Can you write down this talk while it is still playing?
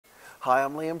Hi,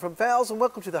 I'm Liam from Fowles and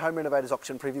welcome to the Home Renovators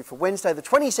Auction Preview for Wednesday the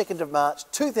 22nd of March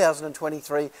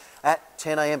 2023 at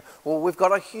 10 a.m. Well, we've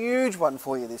got a huge one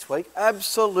for you this week,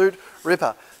 absolute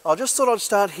ripper. I just thought I'd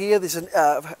start here. There's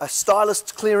a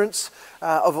stylist clearance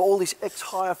of all this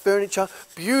ex-hire furniture,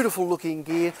 beautiful looking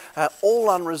gear,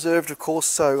 all unreserved of course,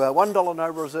 so $1 no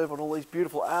reserve on all these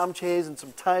beautiful armchairs and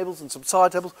some tables and some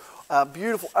side tables.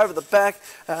 Beautiful over the back.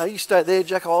 You stay there,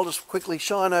 Jack. I'll just quickly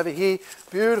shine over here.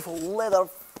 Beautiful leather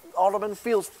ottoman,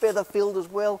 feels feather filled as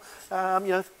well. You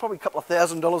know, probably a couple of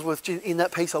 $1,000 worth in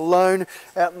that piece alone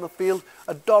out in the field.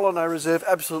 $1 no reserve,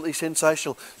 absolutely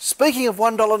sensational. Speaking of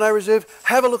 $1 no reserve,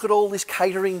 have a look at all this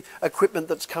catering equipment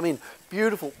that's come in.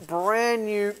 Beautiful, brand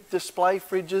new display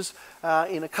fridges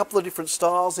in a couple of different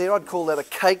styles there. I'd call that a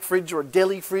cake fridge or a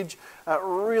deli fridge.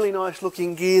 Really nice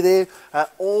looking gear there.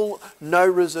 All no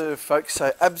reserve, folks,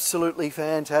 so absolutely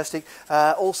fantastic.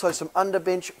 Also some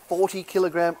underbench 40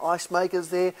 kilogram ice makers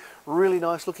there. Really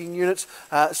nice looking units.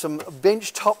 Some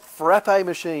bench top frappe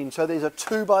machines. So there's a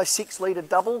 2x6 litre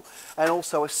double and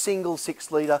also a single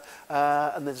 6 litre,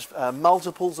 and there's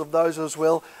multiples of those as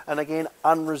well. And again,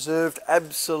 unreserved,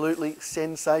 absolutely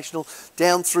sensational.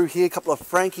 Down through here, a couple of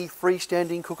Frankie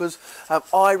freestanding cookers.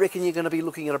 I reckon you're going to be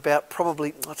looking at about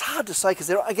probably, it's hard to say because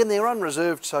they're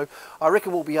unreserved, so I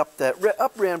reckon we'll be up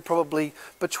around probably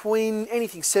between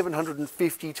anything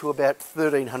 750 to about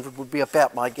 1,300 would be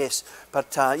about my guess.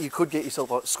 But you could get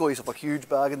yourself score yourself a huge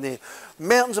bargain there.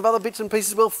 Mountains of other bits and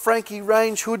pieces as well. Frankie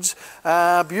range hoods,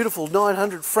 beautiful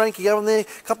 900 Frankie oven there.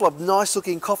 A couple of nice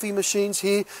looking coffee machines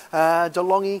here.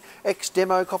 DeLonghi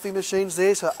ex-demo coffee machines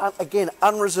there. So again,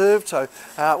 unreserved. So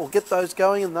we'll get those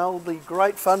going and they'll be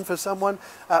great fun for someone.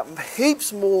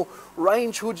 Heaps more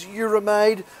range hoods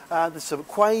Euromade. There's some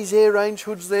Quasar range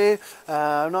hoods there.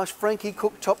 Nice Frankie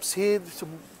cooktops here. Some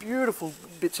beautiful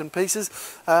bits and pieces.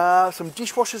 Some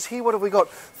dishwashers here. What have we got?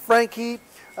 Frankie,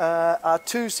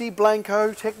 Artusi,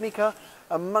 Blanco, Technica,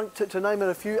 to name it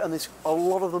a few, and there's a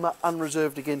lot of them are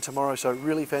unreserved again tomorrow, so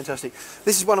really fantastic.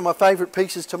 This is one of my favourite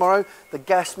pieces tomorrow, the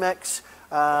Gas Max.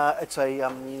 It's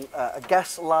a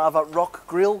gas lava rock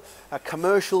grill, a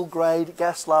commercial grade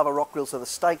gas lava rock grill, so the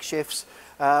steak chefs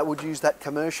would use that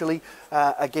commercially.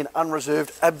 Again,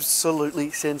 unreserved,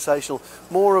 absolutely sensational.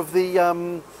 More of the,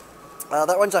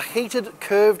 that one's a heated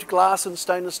curved glass and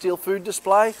stainless steel food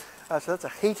display. So that's a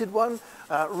heated one,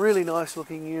 really nice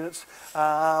looking units.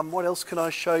 What else can I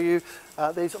show you?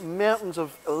 There's mountains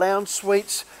of lounge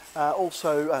suites,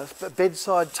 also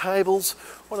bedside tables.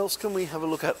 What else can we have a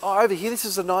look at? Oh, over here, this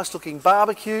is a nice looking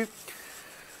barbecue.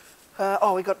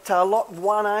 We got lot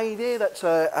 1A there, that's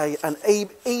an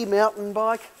e-mountain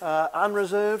bike,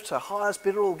 unreserved, so highest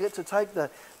bidder will get to take the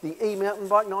e-mountain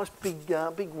bike. Nice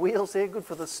big wheels there, good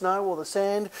for the snow or the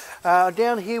sand.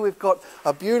 Down here we've got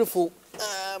a beautiful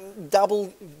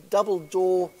double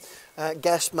door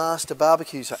gas master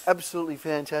barbecue, so absolutely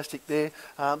fantastic there.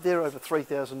 They're over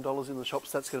 $3,000 in the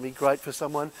shops. That's going to be great for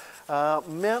someone.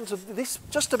 Mountains of this,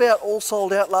 just about all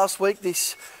sold out last week.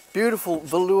 This beautiful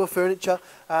velour furniture.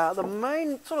 The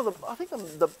main I think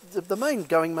the main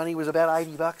going money was about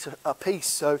 $80 a piece.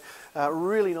 So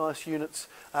really nice units.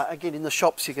 Again, in the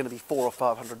shops you're going to be $400 or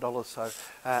 $500. So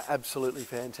absolutely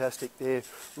fantastic there.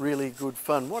 Really good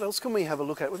fun. What else can we have a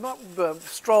look at? We might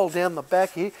stroll down the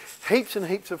back here. Heaps and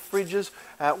heaps of fridges.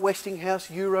 Westinghouse,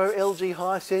 Euro, LG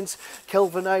Hisense,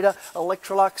 Kelvinator,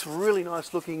 Electrolux. Really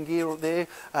nice looking gear there.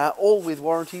 All with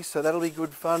warranties. So that'll be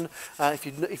good fun.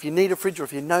 If you need a fridge or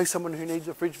if you know someone who needs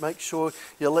a fridge, make sure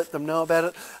you let them know about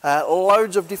it.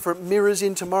 Loads of different mirrors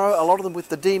in tomorrow, a lot of them with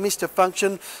the demister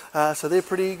function, so they're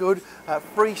pretty good.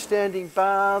 Freestanding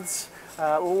baths,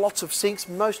 lots of sinks,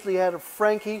 mostly out of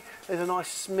Frankie. There's a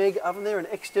nice Smeg oven there, an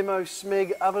ex-demo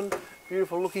Smeg oven.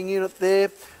 Beautiful looking unit there.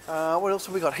 What else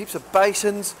have we got? Heaps of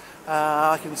basins.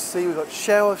 I can see we've got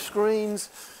shower screens.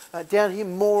 Down here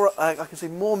more, I can see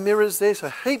more mirrors there, so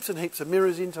heaps and heaps of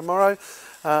mirrors in tomorrow.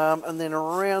 And then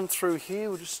around through here,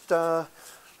 we'll just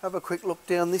have a quick look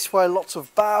down this way. Lots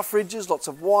of bar fridges, lots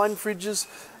of wine fridges,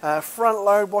 front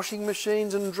load washing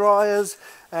machines and dryers,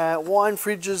 wine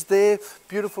fridges there.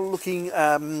 Beautiful looking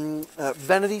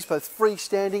vanities, both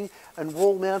freestanding and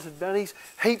wall mounted vanities.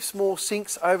 Heaps more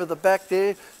sinks over the back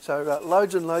there, so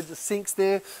loads and loads of sinks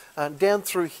there. Down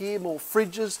through here, more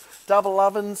fridges, double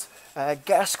ovens,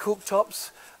 gas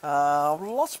cooktops.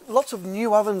 Lots of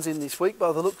new ovens in this week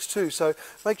by the looks too, so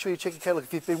make sure you check your catalogue.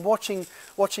 If you've been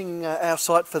watching our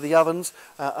site for the ovens,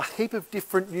 a heap of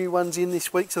different new ones in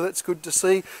this week, so that's good to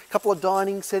see. A couple of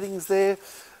dining settings there.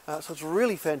 So it's a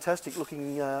really fantastic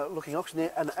looking auction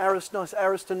there. An nice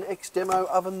Ariston ex-demo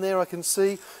oven there I can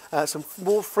see. Some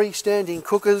more freestanding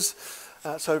cookers.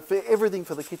 So for everything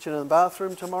for the kitchen and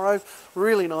bathroom tomorrow.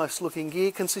 Really nice looking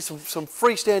gear. Can see some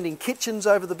freestanding kitchens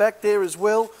over the back there as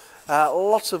well.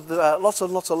 Lots and lots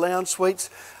of lounge suites,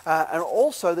 and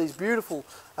also these beautiful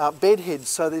bed heads.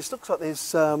 So looks like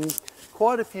there's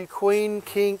quite a few queen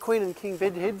and king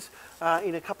bed heads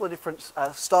in a couple of different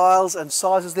styles and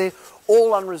sizes there,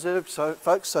 all unreserved, so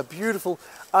folks, so beautiful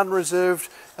unreserved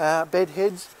bed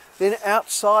heads. Then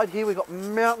outside here we've got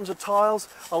mountains of tiles.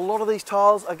 A lot of these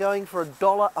tiles are going for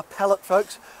 $1 a pallet,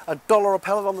 folks. $1 a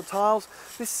pallet on the tiles.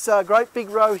 This great big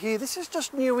row here, this is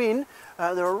just new in.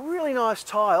 They're a really nice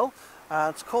tile.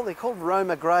 They're called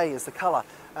Roma Grey is the colour.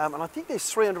 And I think there's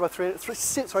 300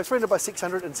 by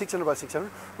 600 and 600 by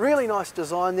 600. Really nice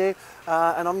design there.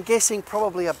 And I'm guessing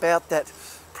probably about that,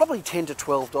 probably $10 to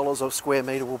 $12 a square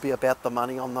metre will be about the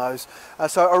money on those.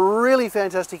 So a really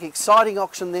fantastic, exciting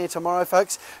auction there tomorrow,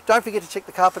 folks. Don't forget to check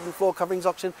the carpet and floor coverings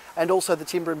auction and also the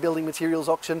timber and building materials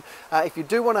auction. If you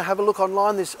do want to have a look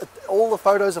online, there's all the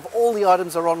photos of all the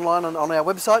items are online on our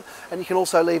website, and you can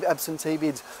also leave absentee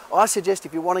bids. I suggest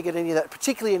if you want to get any of that,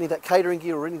 particularly any of that catering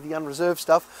gear or any of the unreserved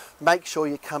stuff, make sure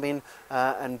you come in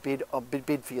and bid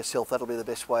for yourself. That'll be the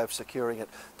best way of securing it.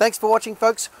 Thanks for watching,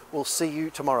 folks. We'll see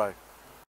you tomorrow.